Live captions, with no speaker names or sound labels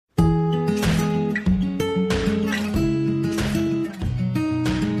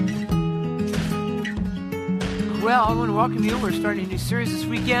want to welcome you. We're starting a new series this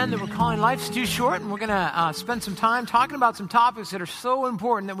weekend that we're calling Life's Too Short, and we're going to spend some time talking about some topics that are so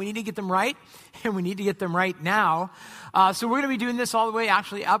important that we need to get them right, and we need to get them right now. So we're going to be doing this all the way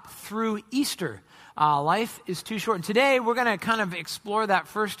actually up through Easter. Life is too short. And today we're going to kind of explore that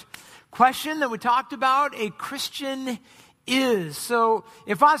first question that we talked about, a Christian is. So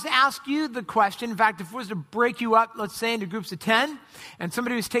if I was to ask you the question, in fact, if it was to break you up, let's say into groups of 10, and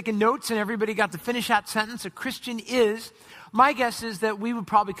somebody was taking notes and everybody got to finish that sentence, a Christian is, my guess is that we would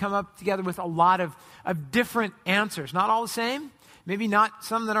probably come up together with a lot of different answers. Not all the same, maybe not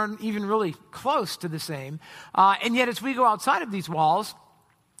some that aren't even really close to the same. And yet as we go outside of these walls,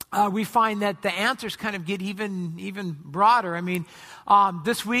 we find that the answers kind of get even broader. I mean,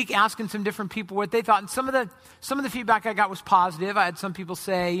 this week asking some different people what they thought, and some of the feedback I got was positive. I had some people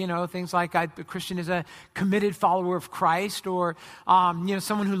say, things like a Christian is a committed follower of Christ, or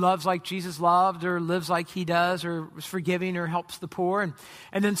someone who loves like Jesus loved, or lives like He does, or is forgiving, or helps the poor.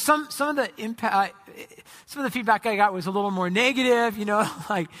 And then some of the feedback I got was a little more negative.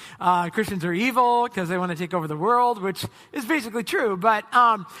 Like Christians are evil because they want to take over the world, which is basically true. But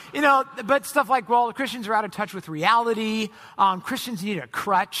but stuff like, well, Christians are out of touch with reality. Christians need a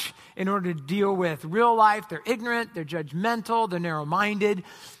crutch in order to deal with real life. They're ignorant, they're judgmental, they're narrow-minded.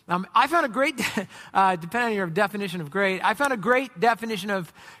 I found a great, depending on your definition of great, I found a great definition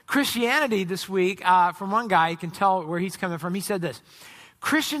of Christianity this week from one guy. You can tell where he's coming from. He said this: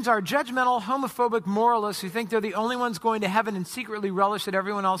 Christians are judgmental, homophobic moralists who think they're the only ones going to heaven and secretly relish that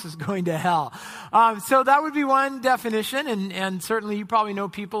everyone else is going to hell. So that would be one definition, and certainly you probably know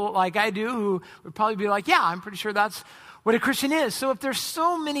people like I do who would probably be like, yeah, I'm pretty sure that's what a Christian is. So if there's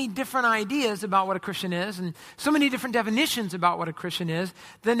so many different ideas about what a Christian is and so many different definitions about what a Christian is,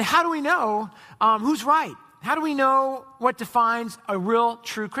 then how do we know who's right? How do we know what defines a real,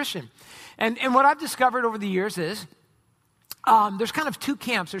 true Christian? And what I've discovered over the years is there's kind of two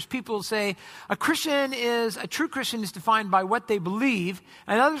camps. There's people who say a true Christian is defined by what they believe,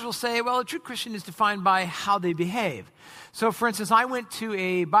 and others will say, well, a true Christian is defined by how they behave. So for instance, I went to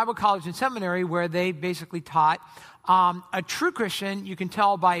a Bible college and seminary where they basically taught a true Christian, you can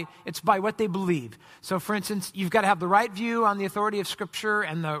tell by what they believe. So for instance, you've got to have the right view on the authority of Scripture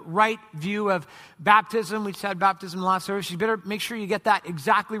and the right view of baptism. We just had baptism in the last service. You better make sure you get that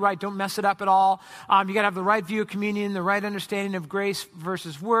exactly right. Don't mess it up at all. You got to have the right view of communion, the right understanding of grace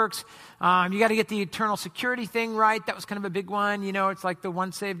versus works. You got to get the eternal security thing right. That was kind of a big one. It's like the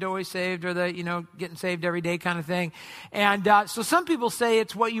once saved, always saved, or the, getting saved every day kind of thing. And so some people say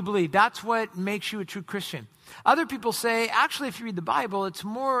it's what you believe. That's what makes you a true Christian. Other people say, actually, if you read the Bible, it's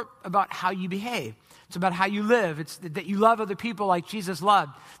more about how you behave. It's about how you live. It's that you love other people like Jesus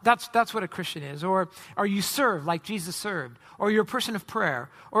loved. That's what a Christian is. Or you serve like Jesus served. Or you're a person of prayer.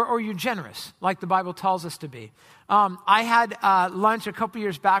 Or you're generous like the Bible tells us to be. I had lunch a couple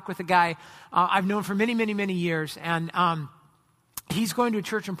years back with a guy I've known for many, many, many years. And he's going to a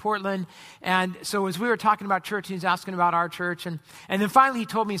church in Portland, and so as we were talking about church, he was asking about our church, and then finally he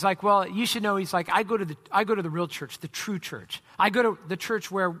told me, he's like, well, you should know, he's like, I go to the real church, the true church. I go to the church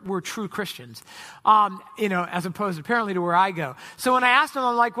where we're true Christians, as opposed apparently to where I go. So when I asked him,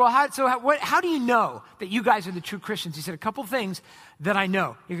 I'm like, well, how do you know that you guys are the true Christians? He said, a couple things that I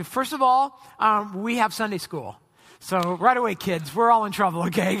know. He said, first of all, we have Sunday school. So right away, kids, we're all in trouble,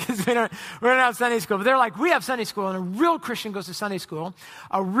 okay? Because we don't have Sunday school. But they're like, we have Sunday school, and a real Christian goes to Sunday school.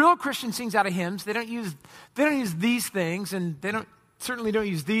 A real Christian sings out of hymns. They don't use these things, and they certainly don't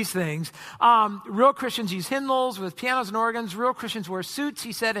use these things. Real Christians use hymnals with pianos and organs. Real Christians wear suits,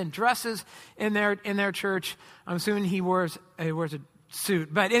 he said, and dresses in their church. I'm assuming he wears a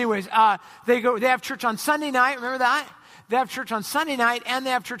suit. But anyways, they have church on Sunday night. Remember that? They have church on Sunday night, and they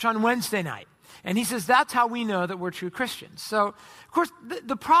have church on Wednesday night. And he says that's how we know that we're true Christians. So, of course,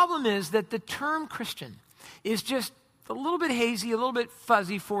 the problem is that the term Christian is just a little bit hazy, a little bit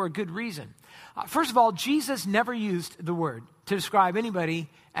fuzzy for a good reason. First of all, Jesus never used the word to describe anybody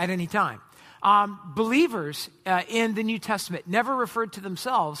at any time. Believers in the New Testament never referred to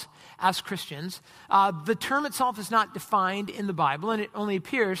themselves as Christians. The term itself is not defined in the Bible, and it only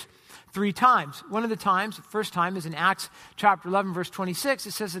appears 3 times. One of the times, the first time, is in Acts chapter 11, verse 26.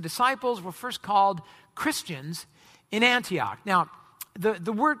 It says the disciples were first called Christians in Antioch. Now,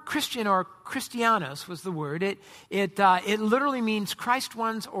 the word Christian or Christianos was the word. It literally means Christ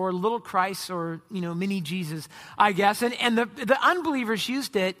ones or little Christ or, mini Jesus, I guess. And the unbelievers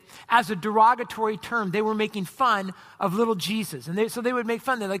used it as a derogatory term. They were making fun of little Jesus. And so they would make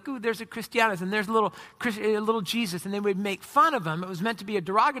fun. They're like, ooh, there's a Christianos and there's a little Jesus. And they would make fun of him. It was meant to be a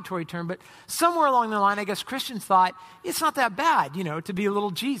derogatory term. But somewhere along the line, I guess Christians thought, it's not that bad, to be a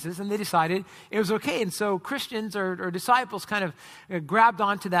little Jesus. And they decided it was okay. And so Christians or disciples kind of grabbed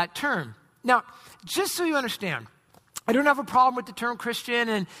onto that term. Now, just so you understand, I don't have a problem with the term Christian,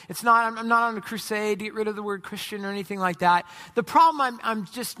 and I'm not on a crusade to get rid of the word Christian or anything like that. The problem I'm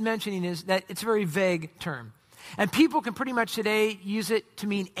just mentioning is that it's a very vague term. And people can pretty much today use it to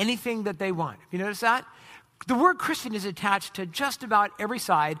mean anything that they want. Have you noticed that? The word Christian is attached to just about every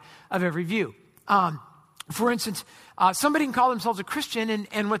side of every view. For instance, somebody can call themselves a Christian,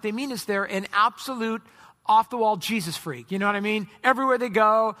 and what they mean is they're an absolute off-the-wall Jesus freak. You know what I mean? Everywhere they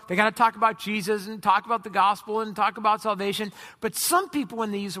go, they got to talk about Jesus and talk about the gospel and talk about salvation. But some people,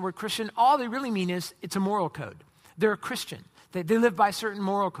 when they use the word Christian, all they really mean is it's a moral code. They're a Christian. They live by a certain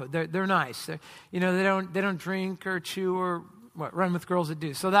moral code. They're nice. They don't drink or chew or run with girls that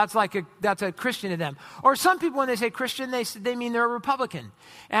do. So that's a Christian to them. Or some people, when they say Christian, they mean they're a Republican.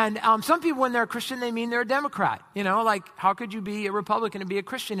 And some people, when they're a Christian, they mean they're a Democrat. Like, how could you be a Republican and be a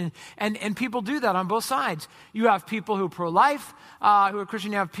Christian? And people do that on both sides. You have people who are pro-life, who are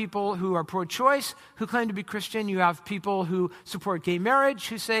Christian. You have people who are pro-choice, who claim to be Christian. You have people who support gay marriage,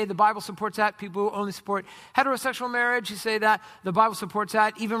 who say the Bible supports that. People who only support heterosexual marriage, who say that the Bible supports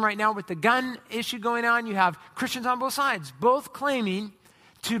that. Even right now with the gun issue going on, you have Christians on both sides, both claiming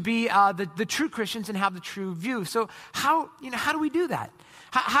to be the true Christians and have the true view. So how do we do that?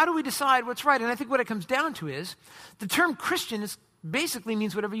 How do we decide what's right? And I think what it comes down to is the term Christian basically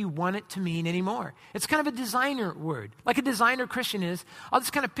means whatever you want it to mean anymore. It's kind of a designer word. Like a designer Christian is, I'll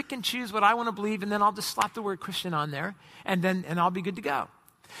just kind of pick and choose what I want to believe, and then I'll just slap the word Christian on there, and I'll be good to go.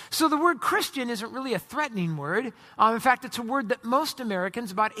 So the word Christian isn't really a threatening word. In fact, it's a word that most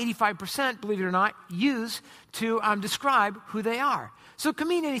Americans, about 85%, believe it or not, use to describe who they are. So it can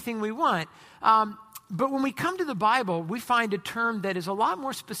mean anything we want. But when we come to the Bible, we find a term that is a lot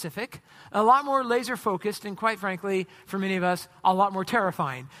more specific, a lot more laser-focused, and quite frankly, for many of us, a lot more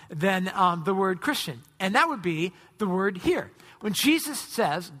terrifying than the word Christian. And that would be the word here. When Jesus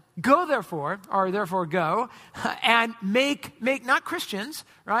says, go therefore, or therefore go, and make not Christians,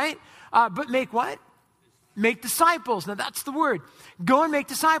 right? But make what? Make disciples. Now that's the word. Go and make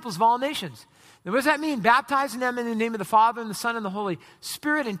disciples of all nations. Now what does that mean? Baptizing them in the name of the Father and the Son and the Holy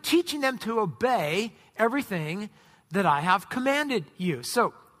Spirit, and teaching them to obey everything that I have commanded you.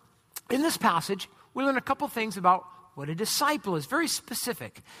 So in this passage, we learn a couple things about what a disciple is, very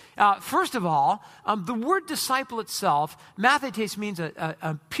specific. First of all, the word disciple itself, mathetes means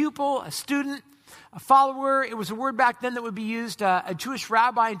a pupil, a student, a follower. It was a word back then that would be used. A Jewish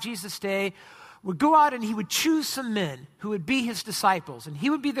rabbi in Jesus' day would go out and he would choose some men who would be his disciples. And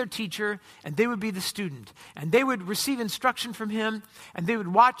he would be their teacher and they would be the student. And they would receive instruction from him and they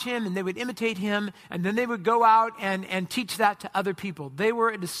would watch him and they would imitate him. And then they would go out and teach that to other people. They were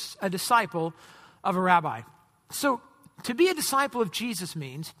a disciple of a rabbi. So to be a disciple of Jesus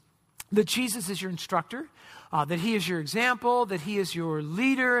means that Jesus is your instructor, that he is your example, that he is your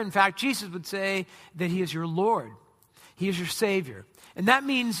leader. In fact, Jesus would say that he is your Lord. He is your Savior. And that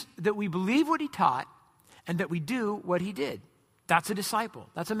means that we believe what he taught and that we do what he did. That's a disciple.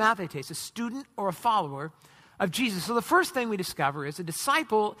 That's a mathetes, a student or a follower of Jesus. So the first thing we discover is a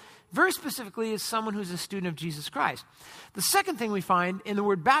disciple, very specifically, is someone who's a student of Jesus Christ. The second thing we find in the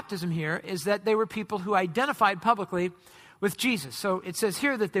word baptism here is that they were people who identified publicly with Jesus. So it says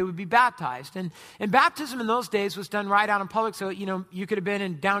here that they would be baptized. And baptism in those days was done right out in public. So, you could have been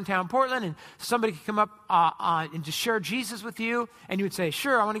in downtown Portland and somebody could come up and just share Jesus with you. And you would say,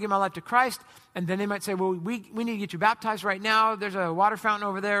 sure, I want to give my life to Christ. And then they might say, well, we need to get you baptized right now. There's a water fountain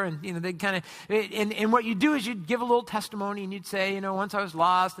over there. And, they kind of, and what you do is you'd give a little testimony and you'd say, once I was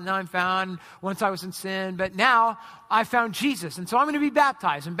lost and now I'm found. Once I was in sin, but now I found Jesus. And so I'm going to be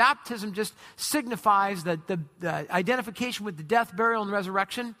baptized. And baptism just signifies the identification with the death, burial, and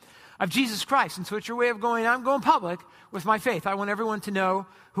resurrection of Jesus Christ. And so it's your way of going, I'm going public with my faith. I want everyone to know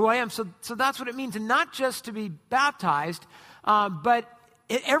who I am. So that's what it means. And not just to be baptized, but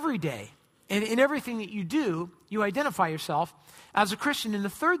every day. And in everything that you do, you identify yourself as a Christian. And the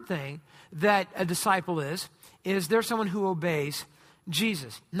third thing that a disciple is they're someone who obeys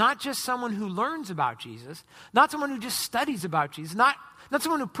Jesus. Not just someone who learns about Jesus, not someone who just studies about Jesus, not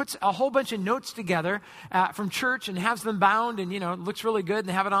someone who puts a whole bunch of notes together from church and has them bound and, it looks really good and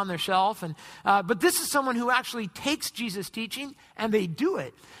they have it on their shelf. But this is someone who actually takes Jesus' teaching and they do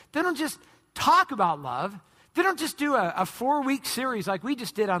it. They don't just talk about love. They don't just do a 4-week series like we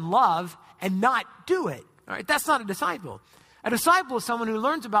just did on love and not do it. All right, that's not a disciple. A disciple is someone who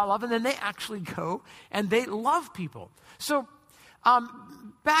learns about love and then they actually go and they love people. So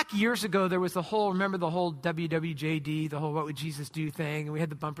back years ago, there was remember the whole WWJD, the whole What Would Jesus Do thing, and we had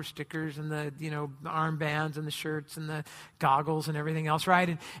the bumper stickers and the armbands and the shirts and the goggles and everything else,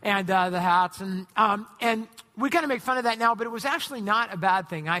 right? And the hats, and we kind of make fun of that now, but it was actually not a bad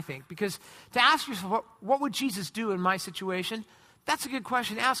thing, I think, because to ask yourself, what would Jesus do in my situation? That's a good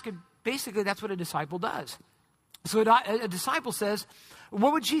question to ask. Basically, that's what a disciple does. So a disciple says,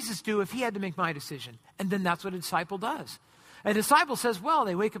 what would Jesus do if he had to make my decision? And then that's what a disciple does. A disciple says, well,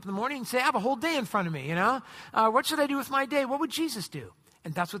 they wake up in the morning and say, I have a whole day in front of me, what should I do with my day? What would Jesus do?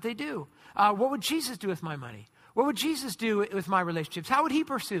 And that's what they do. What would Jesus do with my money? What would Jesus do with my relationships? How would he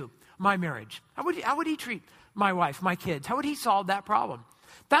pursue my marriage? How would he treat my wife, my kids? How would he solve that problem?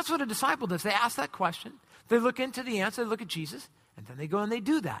 That's what a disciple does. They ask that question. They look into the answer. They look at Jesus. And then they go and they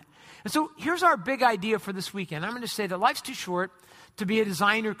do that. And so here's our big idea for this weekend. I'm going to say that life's too short to be a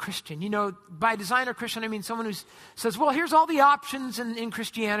designer Christian. By designer Christian, I mean someone who says, well, here's all the options in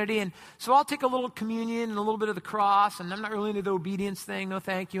Christianity, and so I'll take a little communion and a little bit of the cross, and I'm not really into the obedience thing, no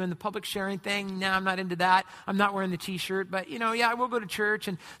thank you, and the public sharing thing, no, I'm not into that. I'm not wearing the t-shirt, but, I will go to church.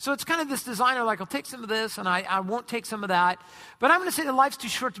 And so it's kind of this designer, like I'll take some of this, and I won't take some of that. But I'm going to say that life's too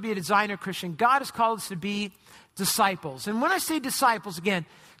short to be a designer Christian. God has called us to be disciples. And when I say disciples, again,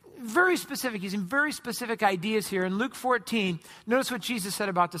 very specific, using very specific ideas here. In Luke 14, notice what Jesus said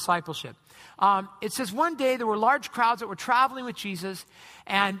about discipleship. It says, one day there were large crowds that were traveling with Jesus,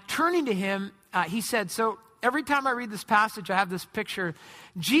 and turning to him, he said, so every time I read this passage, I have this picture.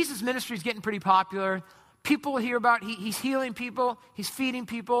 Jesus' ministry is getting pretty popular. People hear about, he's healing people, he's feeding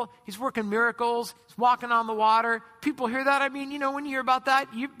people, he's working miracles, he's walking on the water. People hear that. I mean, when you hear about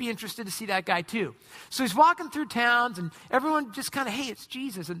that, you'd be interested to see that guy too. So he's walking through towns, and everyone just kind of, hey, it's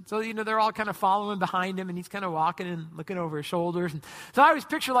Jesus. And so, they're all kind of following behind him, and he's kind of walking and looking over his shoulders. And so I always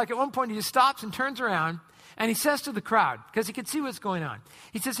picture, like, at one point he just stops and turns around, and he says to the crowd, because he can see what's going on.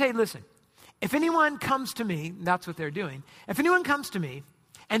 He says, hey, listen, if anyone comes to me, that's what they're doing. If anyone comes to me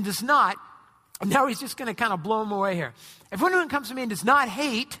and does not, now he's just going to kind of blow him away here. If anyone comes to me and does not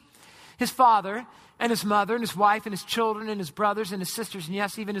hate his father and his mother and his wife and his children and his brothers and his sisters, and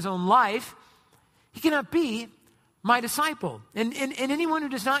yes, even his own life, he cannot be my disciple. And anyone who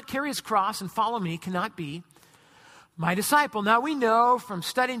does not carry his cross and follow me cannot be my disciple. Now we know from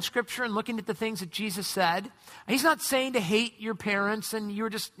studying Scripture and looking at the things that Jesus said, he's not saying to hate your parents, and you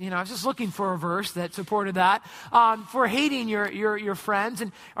were just, I was just looking for a verse that supported that, for hating your friends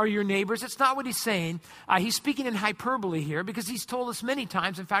or your neighbors. It's not what he's saying. He's speaking in hyperbole here, because he's told us many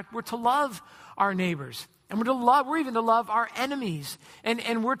times, in fact, we're to love our neighbors. And we're even to love our enemies.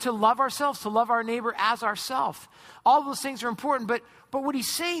 And we're to love ourselves, to love our neighbor as ourselves. All those things are important, but what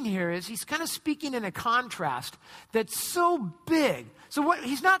he's saying here is he's kind of speaking in a contrast that's so big. So what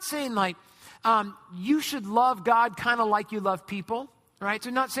he's not saying, like, you should love God kind of like you love people, right? So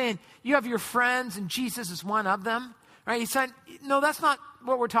not saying you have your friends and Jesus is one of them, right? He's saying, no, that's not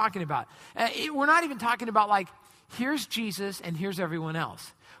what we're talking about. We're not even talking about, like, here's Jesus and here's everyone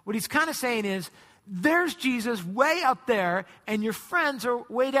else. What he's kind of saying is, there's Jesus way up there, and your friends are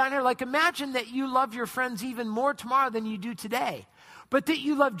way down here. Like, imagine that you love your friends even more tomorrow than you do today. But that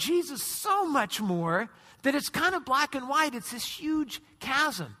you love Jesus so much more that it's kind of black and white. It's this huge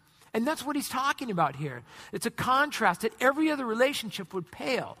chasm. And that's what he's talking about here. It's a contrast that every other relationship would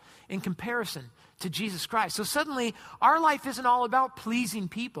pale in comparison to Jesus Christ. So suddenly, our life isn't all about pleasing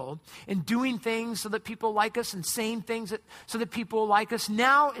people and doing things so that people like us and saying things so that people like us.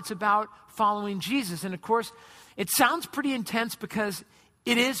 Now it's about following Jesus. And of course, it sounds pretty intense because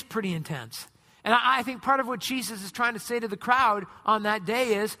it is pretty intense. And I think part of what Jesus is trying to say to the crowd on that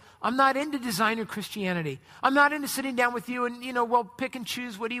day is, I'm not into designer Christianity. I'm not into sitting down with you and, we'll pick and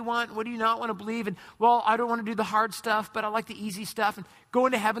choose. What do you want? What do you not want to believe? And, well, I don't want to do the hard stuff, but I like the easy stuff. And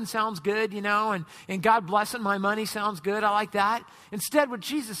going to heaven sounds good, and God blessing my money sounds good. I like that. Instead, what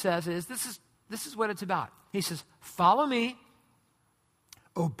Jesus says is, this is what it's about. He says, follow me,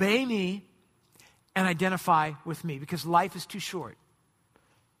 obey me, and identify with me, because life is too short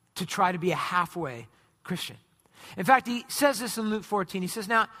to try to be a halfway Christian. In fact, he says this in Luke 14. He says,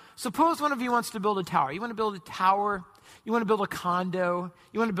 now, suppose one of you wants to build a tower. You want to build a tower, you want to build a condo,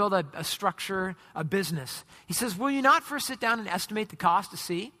 you want to build a structure, a business. He says, will you not first sit down and estimate the cost to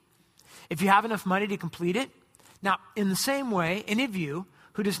see if you have enough money to complete it? Now, in the same way, any of you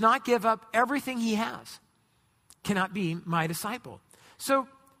who does not give up everything he has cannot be my disciple. So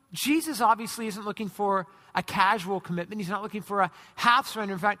Jesus obviously isn't looking for a casual commitment. He's not looking for a half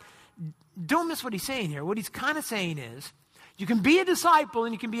surrender. In fact, don't miss what he's saying here. What he's kind of saying is, you can be a disciple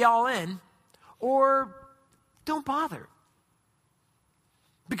and you can be all in, or don't bother.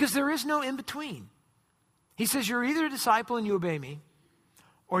 Because there is no in between. He says you're either a disciple and you obey me,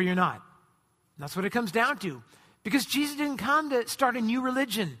 or you're not. And that's what it comes down to. Because Jesus didn't come to start a new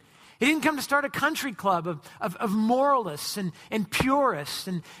religion. He didn't come to start a country club of moralists and purists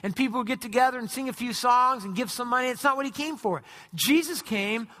and people who get together and sing a few songs and give some money. It's not what he came for. Jesus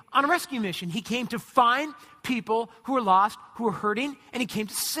came on a rescue mission. He came to find people who are lost, who are hurting, and he came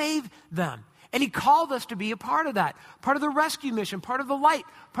to save them. And he called us to be a part of that, part of the rescue mission, part of the light,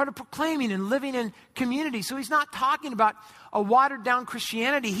 part of proclaiming and living in community. So he's not talking about a watered down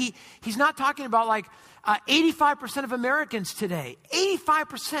Christianity. He's not talking about like 85% of Americans today,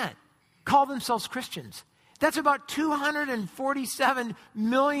 85% call themselves Christians. That's about 247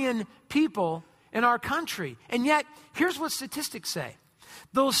 million people in our country. And yet, here's what statistics say.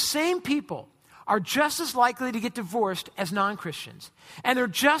 Those same people are just as likely to get divorced as non-Christians. And they're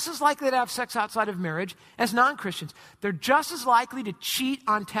just as likely to have sex outside of marriage as non-Christians. They're just as likely to cheat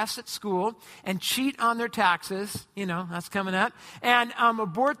on tests at school and cheat on their taxes, that's coming up, and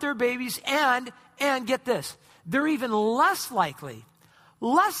abort their babies, and get this, they're even less likely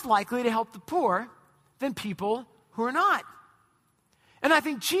to help the poor than people who are not. And I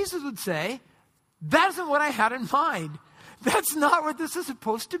think Jesus would say, that isn't what I had in mind. That's not what this is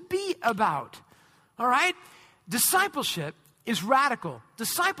supposed to be about. All right? Discipleship is radical.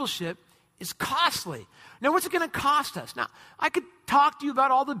 Discipleship is costly. Now, what's it going to cost us? Now, I could talk to you about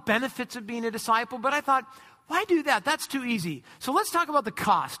all the benefits of being a disciple, but I thought, why do that? That's too easy. So let's talk about the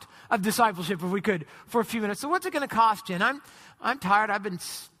cost of discipleship, if we could, for a few minutes. So what's it going to cost you? And I'm tired. I've been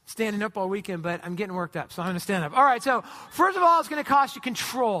standing up all weekend, but I'm getting worked up, so I'm going to stand up. All right, so first of all, it's going to cost you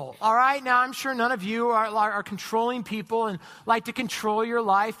control. All right, now I'm sure none of you are controlling people and like to control your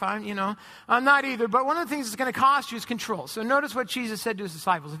life. I'm not either, but one of the things it's going to cost you is control. So notice what Jesus said to his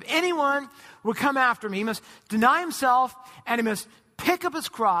disciples. If anyone will come after me, he must deny himself, and he must pick up his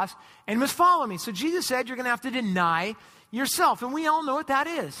cross, and he must follow me. So Jesus said you're going to have to deny yourself, and we all know what that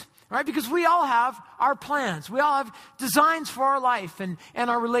is. Right? Because we all have our plans. We all have designs for our life and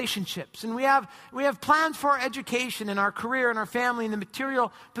our relationships. And we have plans for our education and our career and our family and the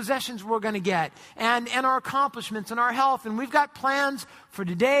material possessions we're going to get. And our accomplishments and our health. And we've got plans for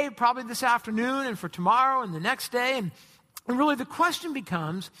today, probably this afternoon, and for tomorrow and the next day. And really the question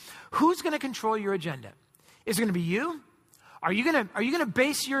becomes, who's going to control your agenda? Is it going to be you? Are you going to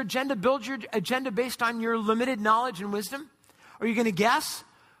base your agenda, build your agenda based on your limited knowledge and wisdom? Are you going to guess?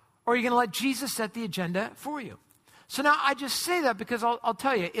 Or are you going to let Jesus set the agenda for you? So now I just say that because I'll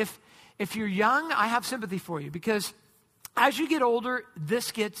tell you, if you're young, I have sympathy for you, because as you get older,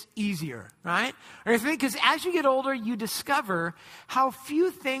 this gets easier, right? Because as you get older, you discover how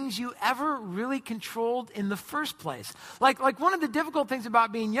few things you ever really controlled in the first place. Like one of the difficult things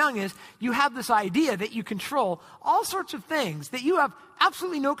about being young is you have this idea that you control all sorts of things that you have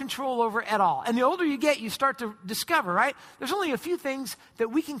absolutely no control over at all. And the older you get, you start to discover, right? There's only a few things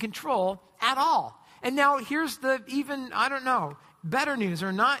that we can control at all. And now here's the better news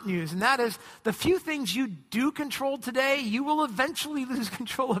or not news, and that is the few things you do control today, you will eventually lose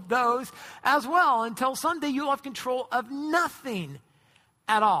control of those as well, until someday you'll have control of nothing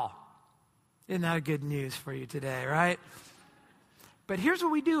at all. Isn't that a good news for you today, right? But here's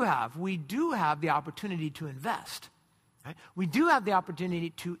what we do have. We do have the opportunity to invest. Right? We do have the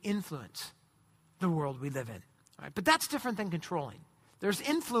opportunity to influence the world we live in. Right? But that's different than controlling. There's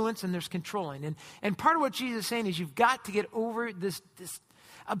influence and there's controlling. And part of what Jesus is saying is you've got to get over this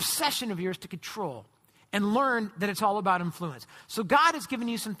obsession of yours to control and learn that it's all about influence. So God has given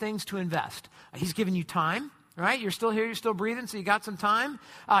you some things to invest. He's given you time, right? You're still here, you're still breathing, so you got some time.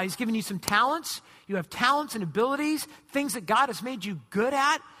 He's given you some talents. You have talents and abilities, things that God has made you good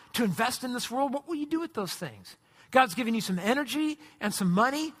at to invest in this world. What will you do with those things? God's given you some energy and some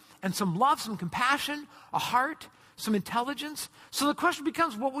money and some love, some compassion, a heart, some intelligence. So the question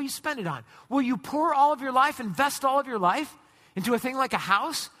becomes, what will you spend it on? Will you pour all of your life, invest all of your life into a thing like a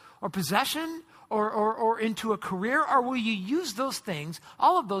house or possession or into a career? Or will you use those things,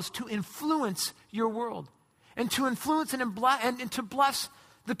 all of those, to influence your world and to influence and to bless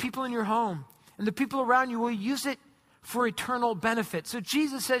the people in your home and the people around you? Will you use it for eternal benefit? So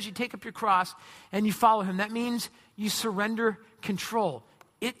Jesus says you take up your cross and you follow him. That means you surrender control.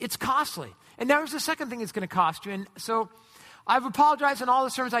 It's costly. And now here's the second thing it's going to cost you. And so I've apologized in all the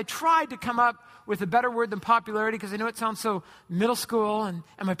sermons. I tried to come up with a better word than popularity because I know it sounds so middle school and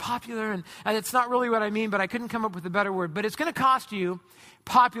am I popular? And it's not really what I mean, but I couldn't come up with a better word. But it's going to cost you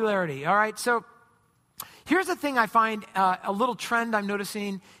popularity, all right? So Here's the thing I find, a little trend I'm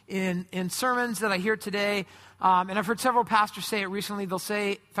noticing in sermons that I hear today, and I've heard several pastors say it recently. They'll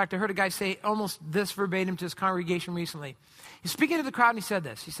say, in fact, I heard a guy say almost this verbatim to his congregation recently. He's speaking to the crowd and he said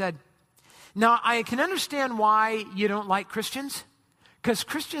this. He said, now I can understand why you don't like Christians, because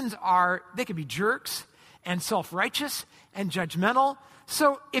Christians they can be jerks and self-righteous and judgmental.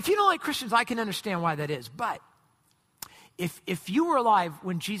 So if you don't like Christians, I can understand why that is. But if you were alive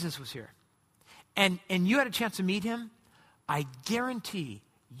when Jesus was here, and you had a chance to meet him, I guarantee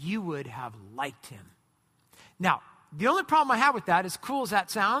you would have liked him. Now, the only problem I have with that, as cool as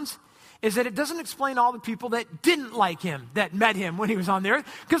that sounds, is that it doesn't explain all the people that didn't like him, that met him when he was on the earth.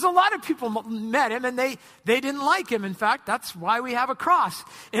 Because a lot of people met him and they didn't like him. In fact, that's why we have a cross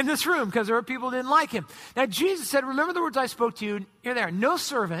in this room, because there were people who didn't like him. Now, Jesus said, remember the words I spoke to you, here they are, no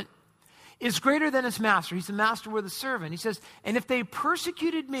servant is greater than his master. He's the master with a servant. He says, and if they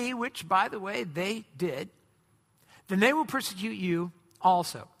persecuted me, which, by the way, they did, then they will persecute you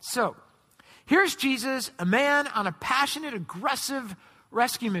also. So, here's Jesus, a man on a passionate, aggressive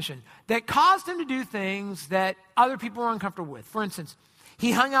rescue mission that caused him to do things that other people were uncomfortable with. For instance,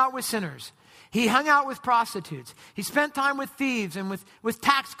 he hung out with sinners. He hung out with prostitutes. He spent time with thieves and with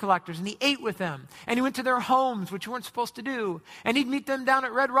tax collectors, and he ate with them. And he went to their homes, which you weren't supposed to do. And he'd meet them down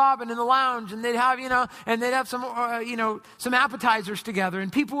at Red Robin in the lounge, and they'd have some appetizers together.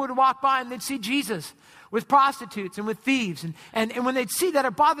 And people would walk by and they'd see Jesus with prostitutes and with thieves. And when they'd see that,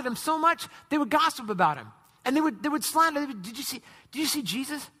 it bothered them so much, they would gossip about him. And they would slander. Did you see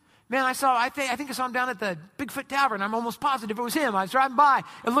Jesus? Man, I think I saw him down at the Bigfoot Tavern. I'm almost positive it was him. I was driving by.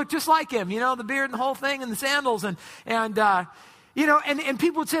 It looked just like him, the beard and the whole thing and the sandals. And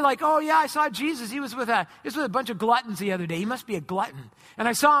people would say like, oh yeah, I saw Jesus. He was with a bunch of gluttons the other day. He must be a glutton. And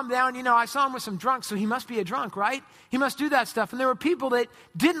I saw him I saw him with some drunks, so he must be a drunk, right? He must do that stuff. And there were people that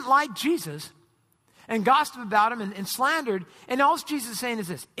didn't like Jesus and gossiped about him and slandered. And all Jesus is saying is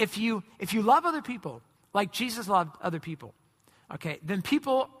this: if you love other people like Jesus loved other people, okay, then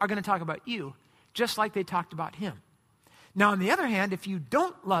people are going to talk about you just like they talked about him. Now, on the other hand, if you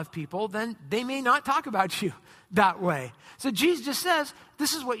don't love people, then they may not talk about you that way. So Jesus just says,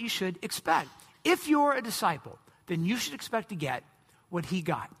 this is what you should expect. If you're a disciple, then you should expect to get what he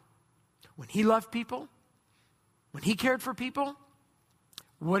got. When he loved people, when he cared for people,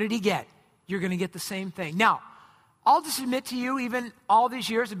 what did he get? You're going to get the same thing. Now, I'll just admit to you, even all these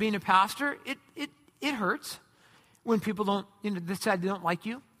years of being a pastor, it hurts when people decide they don't like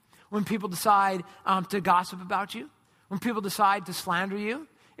you, when people decide to gossip about you, when people decide to slander you.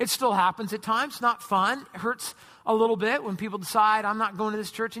 It still happens at times. It's not fun. It hurts a little bit when people decide I'm not going to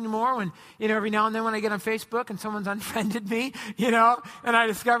this church anymore. When, every now and then when I get on Facebook and someone's unfriended me, and I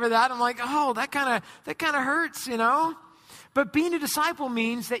discover that, I'm like, oh, that kind of hurts, But being a disciple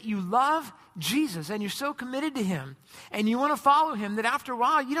means that you love Jesus and you're so committed to him and you want to follow him that after a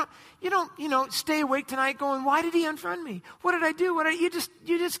while you don't stay awake tonight going, why did he unfriend me? What did I do? You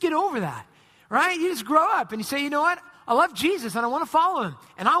just get over that, right? You just grow up and you say, you know what? I love Jesus and I want to follow him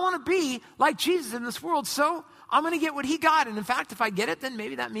and I want to be like Jesus in this world. So I'm going to get what he got. And in fact, if I get it, then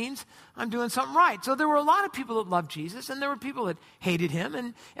maybe that means I'm doing something right. So there were a lot of people that loved Jesus and there were people that hated him.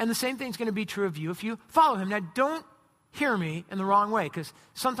 And the same thing's going to be true of you if you follow him. Now, don't hear me in the wrong way, because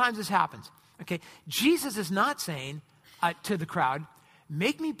sometimes this happens. Okay, Jesus is not saying to the crowd,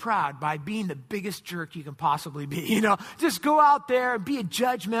 make me proud by being the biggest jerk you can possibly be. Just go out there and be a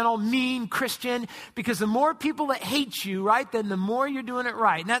judgmental, mean Christian, because the more people that hate you, right, then the more you're doing it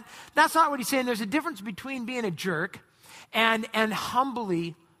right. And that's not what he's saying. There's a difference between being a jerk and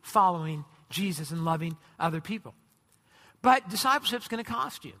humbly following Jesus and loving other people. But discipleship's going to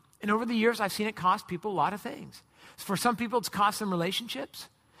cost you. And over the years, I've seen it cost people a lot of things. For some people, it's cost them relationships.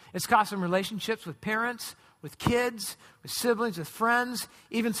 It's cost them relationships with parents, with kids, with siblings, with friends,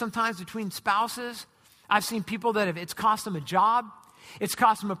 even sometimes between spouses. I've seen people that it's cost them a job. It's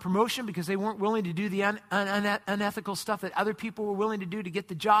cost them a promotion because they weren't willing to do the unethical stuff that other people were willing to do to get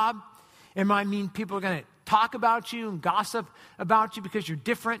the job. It might mean people are going to talk about you and gossip about you because you're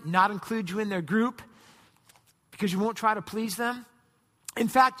different, not include you in their group, because you won't try to please them. In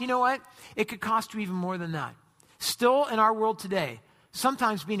fact, you know what? It could cost you even more than that. Still, in our world today,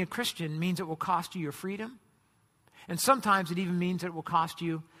 sometimes being a Christian means it will cost you your freedom. And sometimes it even means it will cost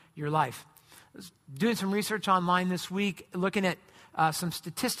you your life. I was doing some research online this week, looking at some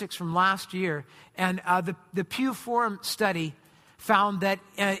statistics from last year. And the Pew Forum study found that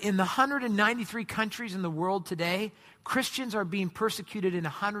in the 193 countries in the world today, Christians are being persecuted in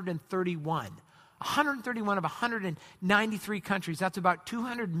 131. 131 of 193 countries. That's about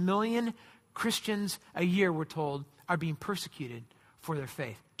 200 million Christians a year, we're told, are being persecuted for their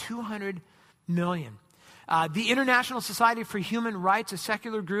faith. 200 million. The International Society for Human Rights, a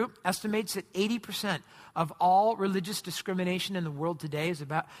secular group, estimates that 80% of all religious discrimination in the world today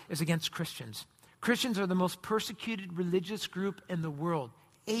is against Christians. Christians are the most persecuted religious group in the world.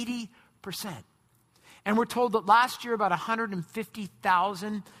 80%. And we're told that last year about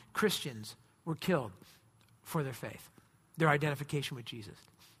 150,000 Christians were killed for their faith, their identification with Jesus.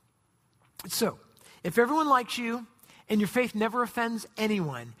 So, if everyone likes you and your faith never offends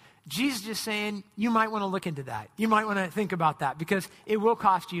anyone, Jesus is just saying you might want to look into that. You might want to think about that because it will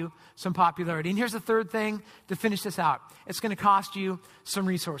cost you some popularity. And here's the third thing to finish this out. It's going to cost you some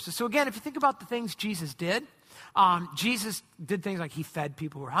resources. So again, if you think about the things Jesus did, Jesus did things like he fed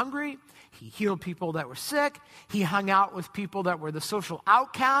people who were hungry. He healed people that were sick. He hung out with people that were the social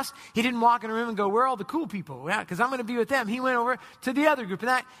outcasts. He didn't walk in a room and go, where are all the cool people? Yeah, because I'm going to be with them. He went over to the other group,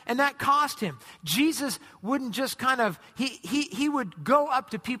 and that cost him. Jesus wouldn't just he would go up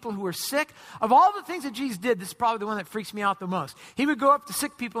to people who were sick. Of all the things that Jesus did, this is probably the one that freaks me out the most. He would go up to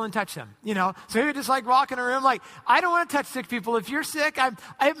sick people and touch them, So he would just walk in a room like, I don't want to touch sick people. If you're sick,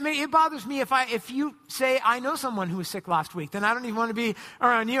 it bothers me if you say, I know someone who was sick last week, then I don't even want to be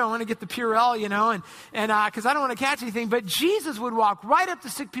around you. I want to get the Purell, and because I don't want to catch anything. But Jesus would walk right up to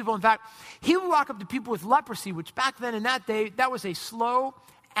sick people. In fact, he would walk up to people with leprosy, which back then in that day, that was a slow,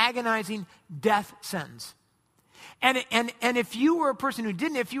 agonizing death sentence. And if you were a person who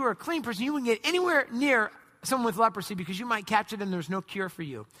didn't, if you were a clean person, you wouldn't get anywhere near someone with leprosy because you might catch it and there's no cure for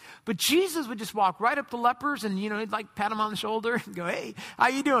you. But Jesus would just walk right up to lepers and, he'd pat them on the shoulder and go, hey, how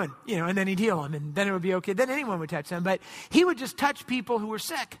you doing? And then he'd heal them and then it would be okay. Then anyone would touch them. But he would just touch people who were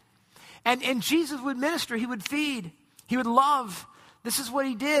sick. And Jesus would minister. He would feed. He would love. This is what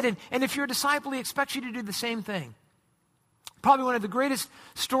he did. And if you're a disciple, he expects you to do the same thing. Probably one of the greatest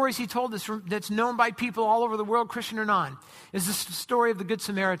stories he told us that's known by people all over the world, Christian or non, is the story of the Good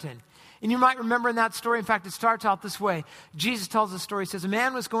Samaritan. And you might remember in that story, in fact, it starts out this way. Jesus tells the story. He says, a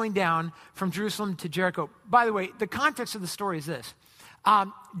man was going down from Jerusalem to Jericho. By the way, the context of the story is this.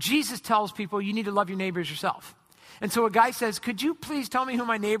 Jesus tells people you need to love your neighbors yourself. And so a guy says, could you please tell me who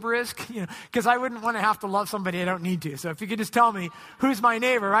my neighbor is? Because I wouldn't want to have to love somebody I don't need to. So if you could just tell me who's my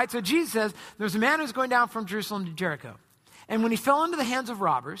neighbor, right? So Jesus says, there's a man who's going down from Jerusalem to Jericho. And when he fell into the hands of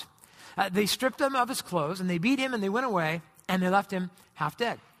robbers, they stripped him of his clothes and they beat him and they went away and they left him half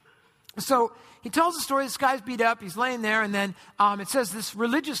dead. So he tells the story, this guy's beat up, he's laying there, and then it says this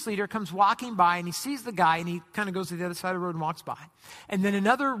religious leader comes walking by, and he sees the guy, and he kind of goes to the other side of the road and walks by. And then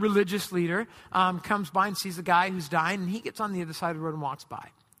another religious leader comes by and sees the guy who's dying, and he gets on the other side of the road and walks by.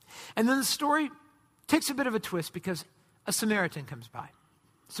 And then the story takes a bit of a twist because a Samaritan comes by.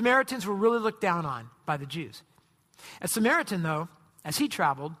 Samaritans were really looked down on by the Jews. A Samaritan, though, as he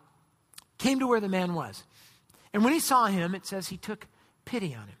traveled, came to where the man was. And when he saw him, it says he took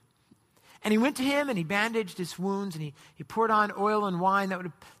pity on him. And he went to him and he bandaged his wounds and he poured on oil and wine that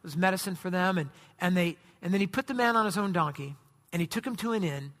was medicine for them. And then he put the man on his own donkey and he took him to an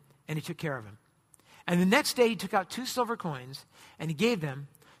inn and he took care of him. And the next day he took out 2 silver coins and he gave them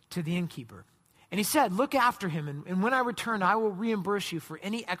to the innkeeper. And he said, look after him, and when I return, I will reimburse you for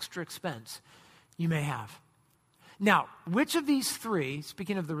any extra expense you may have. Now, which of these 3,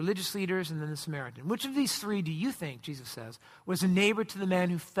 speaking of the religious leaders and then the Samaritan, which of these 3 do you think, Jesus says, was a neighbor to the man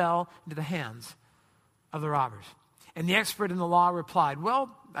who fell into the hands of the robbers? And the expert in the law replied,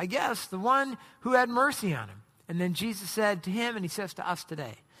 well, I guess the one who had mercy on him. And then Jesus said to him, and he says to us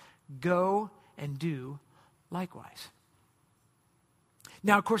today, go and do likewise.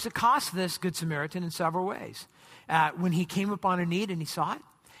 Now, of course, it cost this Good Samaritan in several ways. When he came upon a need and he saw it,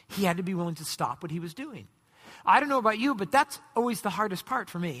 he had to be willing to stop what he was doing. I don't know about you, but that's always the hardest part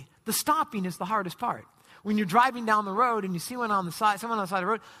for me. The stopping is the hardest part. When you're driving down the road and you see someone on the side of the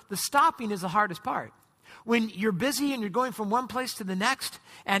road, the stopping is the hardest part. When you're busy and you're going from one place to the next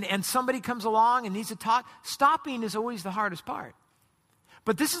and somebody comes along and needs to talk, stopping is always the hardest part.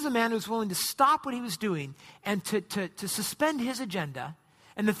 But this is a man who's willing to stop what he was doing and to suspend his agenda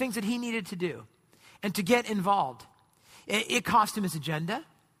and the things that he needed to do and to get involved. It cost him his agenda.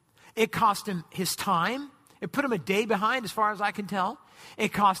 It cost him his time. It put him a day behind as far as I can tell.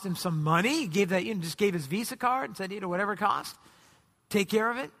 It cost him some money. He gave that, just gave his Visa card and said, whatever it costs, take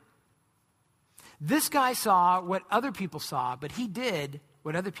care of it. This guy saw what other people saw, but he did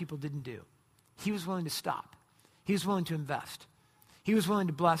what other people didn't do. He was willing to stop. He was willing to invest. He was willing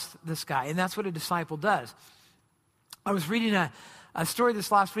to bless this guy, and that's what a disciple does. I was reading a story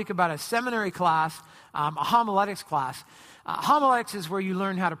this last week about a seminary class, a homiletics class. Homiletics is where you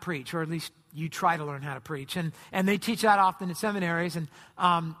learn how to preach, or at least you try to learn how to preach. And they teach that often at seminaries. And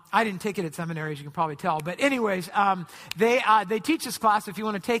I didn't take it at seminaries, you can probably tell. But anyways, they teach this class if you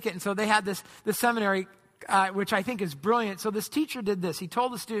want to take it. And so they had this seminary which I think is brilliant. So this teacher did this. He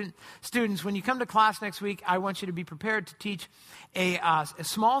told the students, when you come to class next week, I want you to be prepared to teach a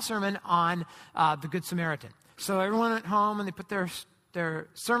small sermon on the Good Samaritan. So everyone went home and they put their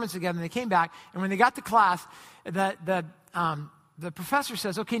sermons together and they came back. And when they got to class, the professor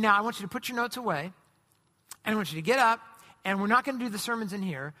says, okay, now I want you to put your notes away. And I want you to get up. And we're not going to do the sermons in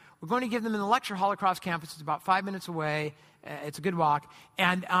here. We're going to give them in the lecture hall across campus. It's about 5 minutes away. It's a good walk.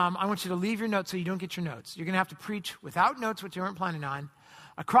 And I want you to leave your notes so you don't get your notes. You're going to have to preach without notes, which you weren't planning on,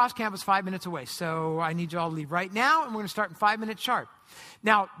 across campus 5 minutes away. So I need you all to leave right now, and we're going to start in 5 minutes sharp.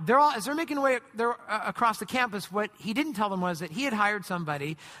 Now, as they're making their way across the campus, what he didn't tell them was that he had hired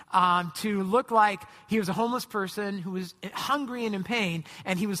somebody to look like he was a homeless person who was hungry and in pain,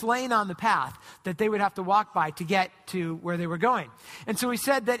 and he was laying on the path that they would have to walk by to get to where they were going. And so he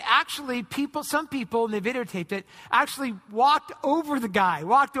said that actually some people, and they videotaped it, actually walked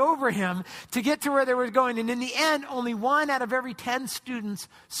over him to get to where they were going. And in the end, only 1 out of every 10 students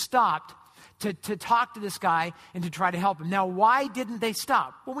stopped to talk to this guy and to try to help him. Now, why didn't they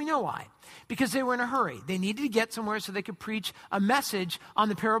stop? Well, we know why. Because they were in a hurry. They needed to get somewhere so they could preach a message on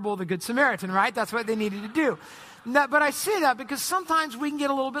the parable of the Good Samaritan, right? That's what they needed to do. But I say that because sometimes we can get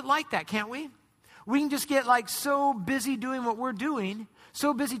a little bit like that, can't we? We can just get so busy doing what we're doing,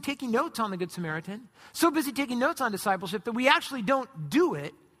 so busy taking notes on the Good Samaritan, so busy taking notes on discipleship that we actually don't do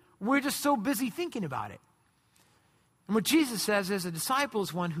it. We're just so busy thinking about it. And what Jesus says is a disciple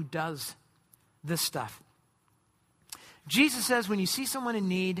is one who does this stuff. Jesus says when you see someone in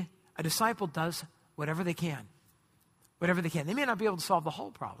need, a disciple does whatever they can. Whatever they can. They may not be able to solve the whole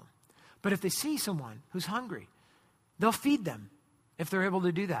problem, but if they see someone who's hungry, they'll feed them if they're able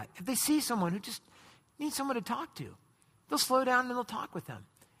to do that. If they see someone who just needs someone to talk to, they'll slow down and they'll talk with them.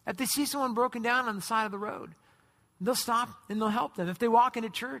 If they see someone broken down on the side of the road, they'll stop and they'll help them. If they walk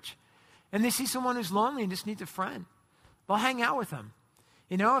into church and they see someone who's lonely and just needs a friend, they'll hang out with them.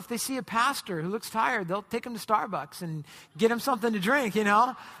 If they see a pastor who looks tired, they'll take him to Starbucks and get him something to drink,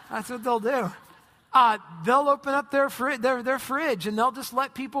 That's what they'll do. They'll open up their fridge and they'll just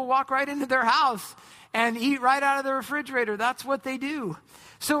let people walk right into their house and eat right out of the refrigerator. That's what they do.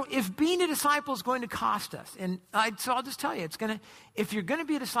 So if being a disciple is going to cost us, so I'll just tell you, if you're going to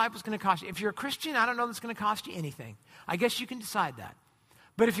be a disciple, it's going to cost you. If you're a Christian, I don't know that's going to cost you anything. I guess you can decide that.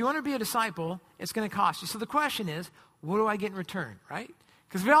 But if you want to be a disciple, it's going to cost you. So the question is, what do I get in return, right?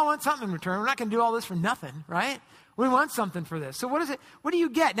 Because we all want something in return. We're not going to do all this for nothing, right? We want something for this. So what is it? What do you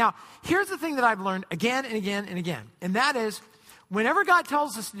get? Now, here's the thing that I've learned again and again and again. And that is, whenever God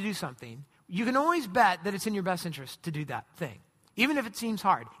tells us to do something, you can always bet that it's in your best interest to do that thing. Even if it seems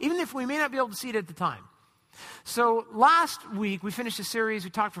hard. Even if we may not be able to see it at the time. So last week, we finished a series. We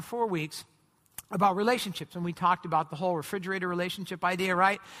talked for 4 weeks about relationships, and we talked about the whole refrigerator relationship idea,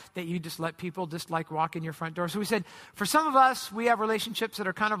 right? That you just let people just walk in your front door. So we said, for some of us, we have relationships that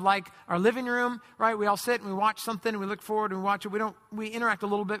are kind of like our living room, right? We all sit and we watch something, and we look forward and we watch it. We interact a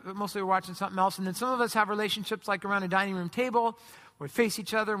little bit, but mostly we're watching something else. And then some of us have relationships like around a dining room table, where we face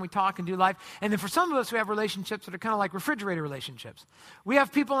each other and we talk and do life. And then for some of us, we have relationships that are kind of like refrigerator relationships. We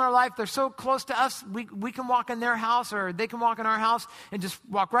have people in our life, they're so close to us, we can walk in their house or they can walk in our house and just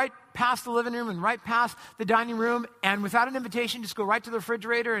walk right past the living room and right past the dining room, and without an invitation, just go right to the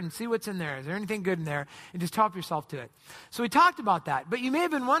refrigerator and see what's in there. Is there anything good in there? And just help yourself to it. So we talked about that. But you may have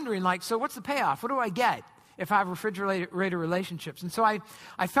been wondering, so what's the payoff? What do I get if I have refrigerator relationships? And so I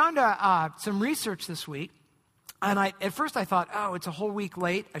found some research this week. And at first I thought, it's a whole week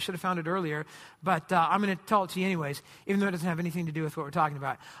late. I should have found it earlier. But I'm going to tell it to you anyways, even though it doesn't have anything to do with what we're talking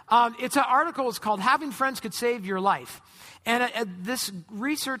about. It's an article. It's called Having Friends Could Save Your Life. And this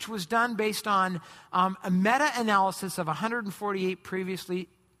research was done based on a meta-analysis of 148 previously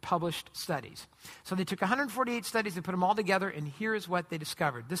published studies. So they took 148 studies, they put them all together, and here is what they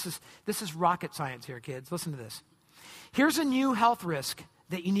discovered. This is rocket science here, kids. Listen to this. Here's a new health risk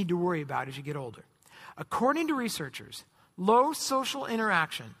that you need to worry about as you get older. According to researchers, low social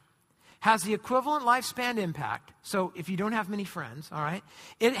interaction has the equivalent lifespan impact. So if you don't have many friends, all right,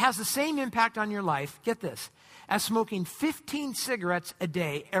 it has the same impact on your life, get this, as smoking 15 cigarettes a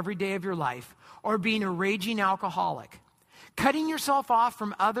day every day of your life, or being a raging alcoholic. Cutting yourself off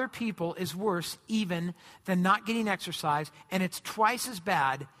from other people is worse even than not getting exercise, and it's twice as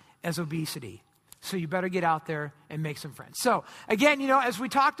bad as obesity. So you better get out there and make some friends. So again, as we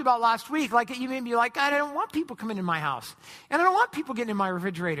talked about last week, you may be like, I don't want people coming in my house. And I don't want people getting in my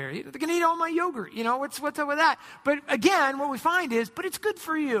refrigerator. They're going to eat all my yogurt. What's up with that? But again, what we find is, but it's good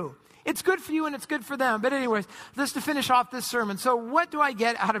for you. It's good for you and it's good for them. But anyways, just to finish off this sermon. So what do I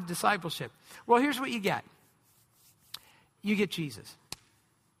get out of discipleship? Well, here's what you get. You get Jesus.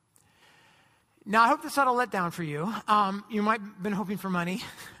 Now, I hope this not a letdown for you. You might have been hoping for money,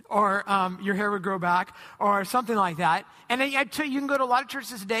 or your hair would grow back, or something like that. And I tell you, you can go to a lot of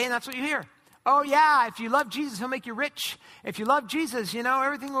churches today, and that's what you hear. Oh, yeah, if you love Jesus, he'll make you rich. If you love Jesus,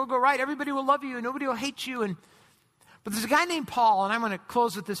 everything will go right. Everybody will love you, and nobody will hate you. But there's a guy named Paul, and I'm going to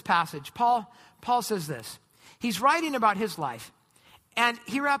close with this passage. Paul says this. He's writing about his life, and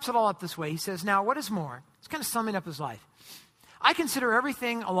he wraps it all up this way. He says, now, what is more? He's kind of summing up his life. I consider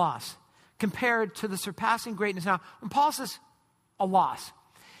everything a loss compared to the surpassing greatness. Now, when Paul says a loss,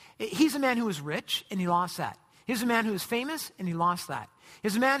 he's a man who was rich, and he lost that. He's a man who was famous, and he lost that.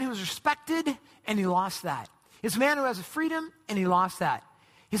 He's a man who was respected, and he lost that. He's a man who has a freedom, and he lost that.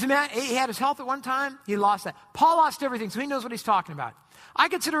 He's a man, he had his health at one time, he lost that. Paul lost everything, so he knows what he's talking about. I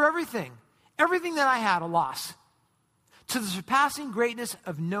consider everything that I had a loss to the surpassing greatness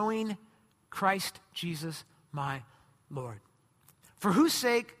of knowing Christ Jesus, my Lord. For whose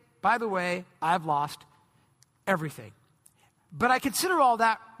sake, by the way, I have lost everything. But I consider all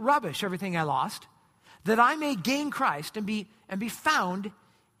that rubbish, everything I lost, that I may gain Christ and be found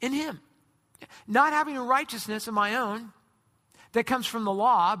in him. Not having a righteousness of my own that comes from the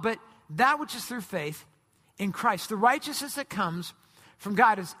law, but that which is through faith in Christ. The righteousness that comes from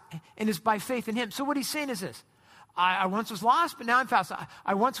God is by faith in him. So what he's saying is this. I once was lost, but now I'm found.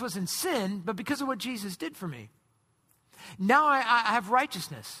 I once was in sin, but because of what Jesus did for me, now I have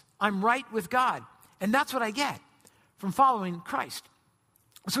righteousness. I'm right with God. And that's what I get from following Christ.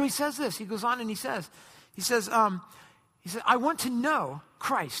 So he says this. He goes on and he says, I want to know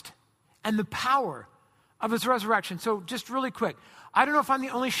Christ and the power of his resurrection. So just really quick, I don't know if I'm the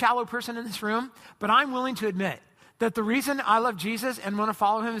only shallow person in this room, but I'm willing to admit that the reason I love Jesus and want to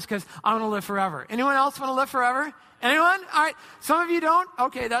follow him is because I want to live forever. Anyone else want to live forever? Anyone? All right. Some of you don't?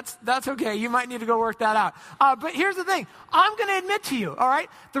 Okay, that's okay. You might need to go work that out. But here's the thing. I'm going to admit to you, all right?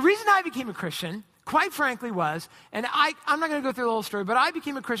 The reason I became a Christian, quite frankly, was, and I'm not going to go through the whole story, but I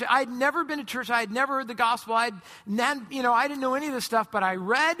became a Christian. I had never been to church. I had never heard the gospel. I didn't know any of this stuff, but I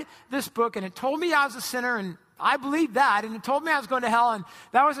read this book, and it told me I was a sinner, and I believed that, and it told me I was going to hell, and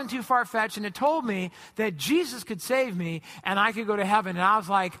that wasn't too far-fetched, and it told me that Jesus could save me, and I could go to heaven, and I was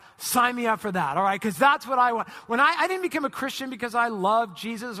like, sign me up for that, all right, because that's what I want. When I didn't become a Christian because I loved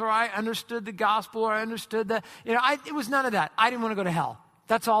Jesus, or I understood the gospel, or I understood it was none of that. I didn't want to go to hell.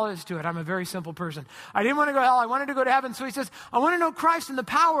 That's all there is to it. I'm a very simple person. I didn't want to go to hell. I wanted to go to heaven. So he says, I want to know Christ and the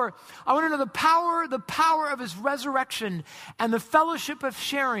power. I want to know the power of his resurrection and the fellowship of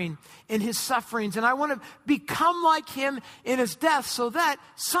sharing in his sufferings. And I want to become like him in his death so that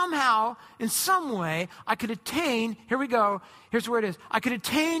somehow, in some way, I could attain, here we go, here's where it is. I could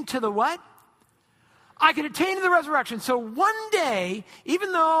attain to the what? I could attain to the resurrection. So one day,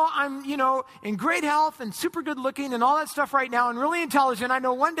 even though I'm, in great health and super good looking and all that stuff right now and really intelligent, I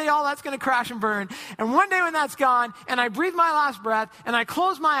know one day all that's going to crash and burn. And one day when that's gone and I breathe my last breath and I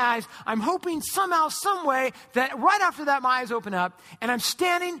close my eyes, I'm hoping somehow, some way that right after that my eyes open up and I'm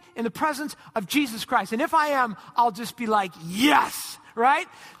standing in the presence of Jesus Christ. And if I am, I'll just be like, yes! Right?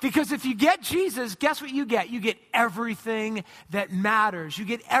 Because if you get Jesus, guess what you get? You get everything that matters. You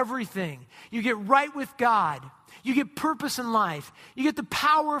get everything. You get right with God. You get purpose in life. You get the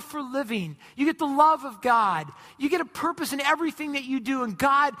power for living. You get the love of God. You get a purpose in everything that you do and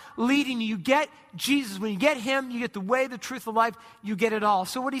God leading you. You get Jesus. When you get him, you get the way, the truth, the life. You get it all.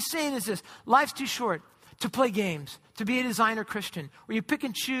 So what he's saying is this. Life's too short to play games, to be a designer Christian, where you pick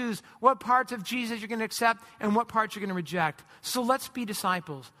and choose what parts of Jesus you're going to accept and what parts you're going to reject. So let's be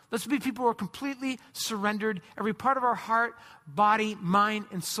disciples. Let's be people who are completely surrendered, every part of our heart, body, mind,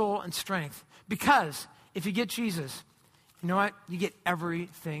 and soul, and strength. Because if you get Jesus, you know what? You get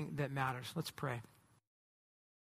everything that matters. Let's pray.